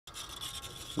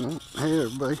Well, hey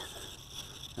everybody,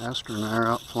 Astor and I are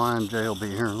out flying. Jay will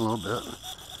be here in a little bit.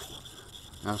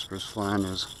 Astor's flying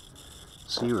his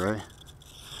Sea Ray.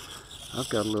 I've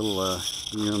got a little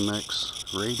UMX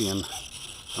Radian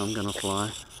I'm going to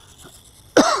fly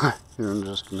here in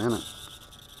just a minute.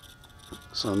 The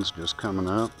sun's just coming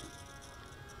up,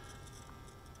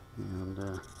 and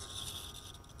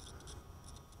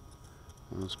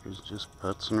Astor's just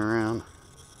putzing around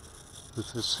with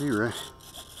his Sea Ray.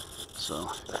 So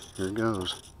here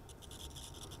goes.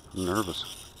 I'm nervous.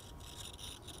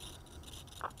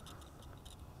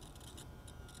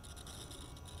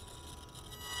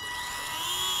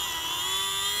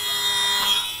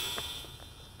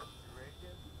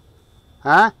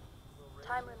 Huh?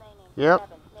 Time remaining. Yep.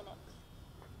 7 minutes.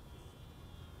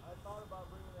 I thought about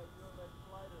bringing that UMX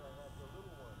slider I had, the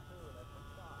little one too, and I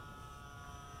forgot.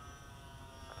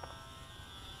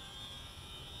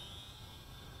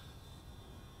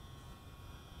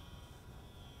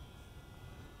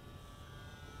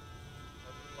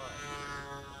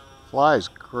 Flies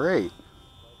great.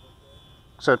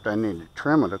 Except I need to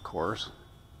trim it, of course.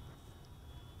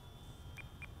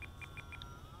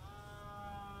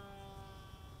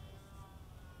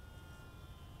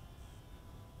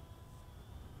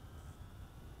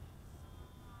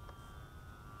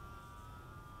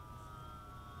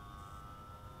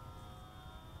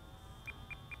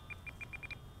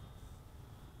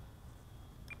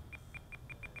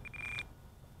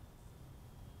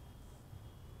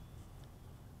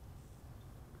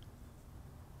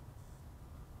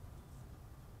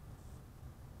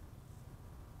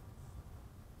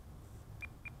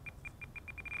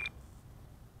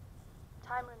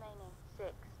 Time remaining.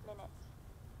 6 minutes.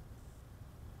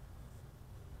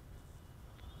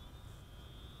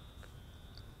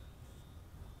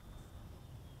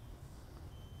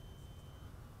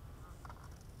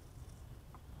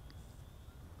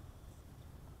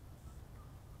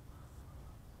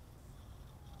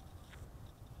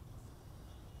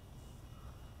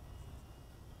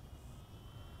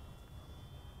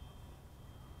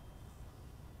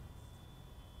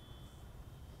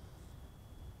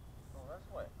 Oh, that's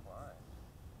why it climbs.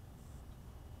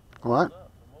 What? The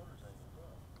motor's angled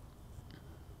up.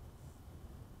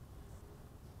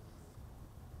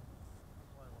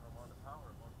 That's why when I'm on the power,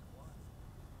 it wants to climb.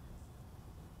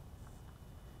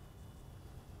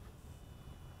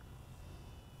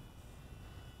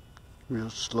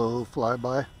 Real slow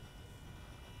flyby.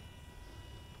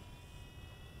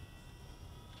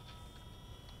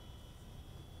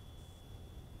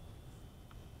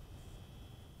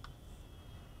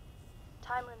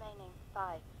 Time remaining.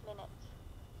 5 minutes.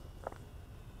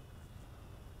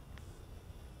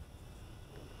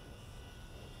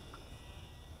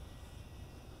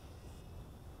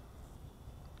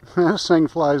 This thing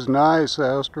flies nice,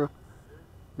 Astra.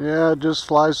 Yeah, it just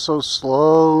flies so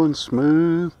slow and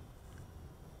smooth.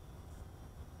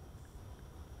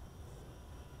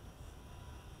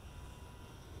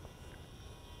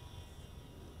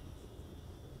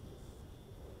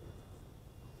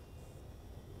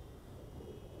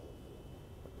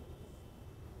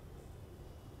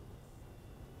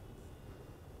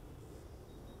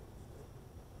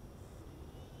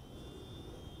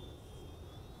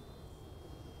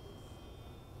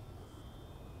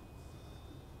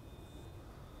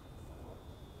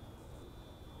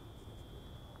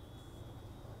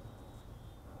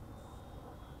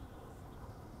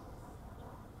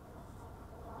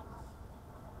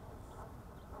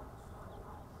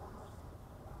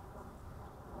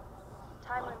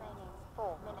 Time remaining.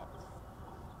 4 minutes.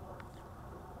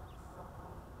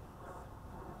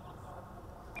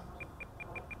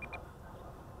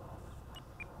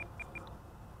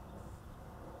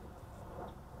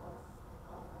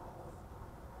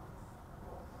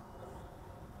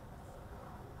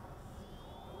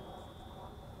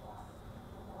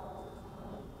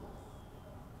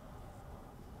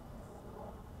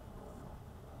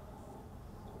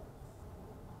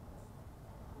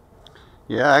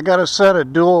 Yeah, I got to set a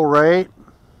dual rate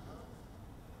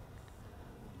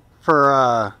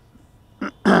for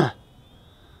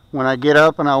when I get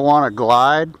up and I want to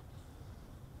glide,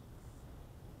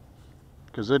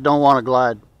 because it don't want to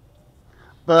glide.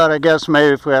 But I guess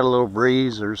maybe if we had a little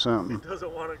breeze or something. It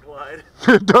doesn't want to glide.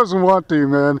 It doesn't want to,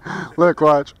 man. Look,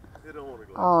 watch. It don't want to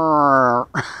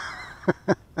glide.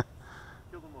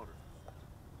 Kill the motor.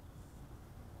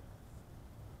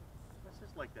 That's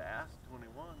just like the Ask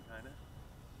 21, kind of.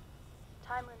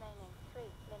 Time remaining. 3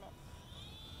 minutes.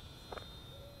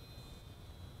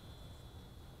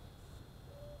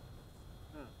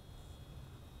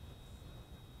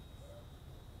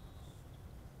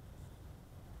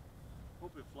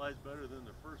 hope it flies better than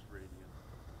the first Radian,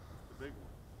 the big one.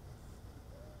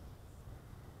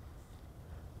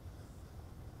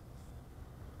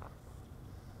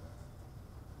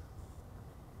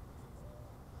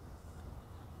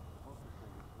 Hope this thing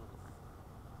is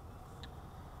little.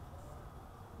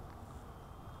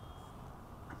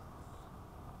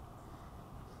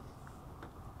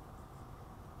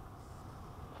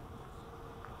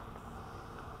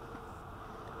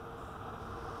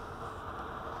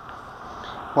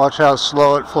 Watch how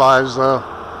slow it flies though.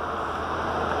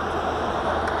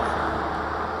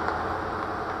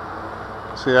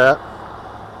 See that?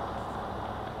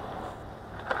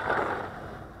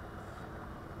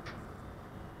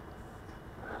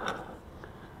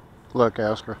 Look,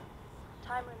 Astra.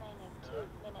 Time remaining 2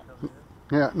 minutes.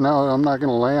 Yeah, no, I'm not going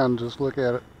to land. Just look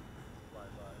at it.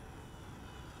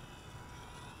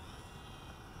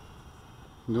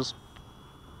 Just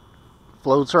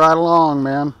floats right along,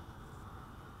 man.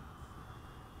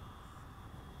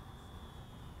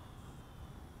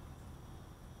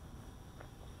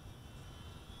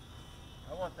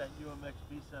 I want that UMX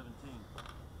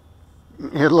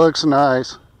B17. It looks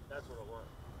nice. That's what I want.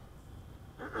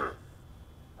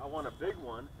 I want a big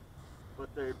one, but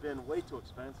they've been way too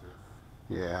expensive.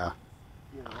 Yeah.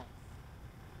 You know.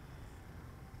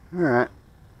 All right.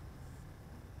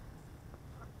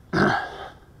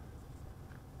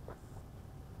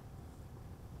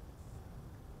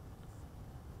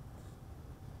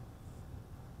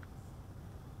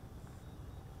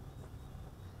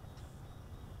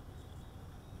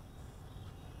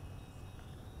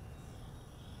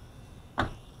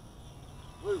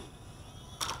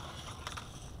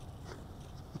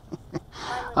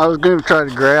 I was going to try to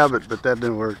grab it, but that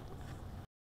didn't work.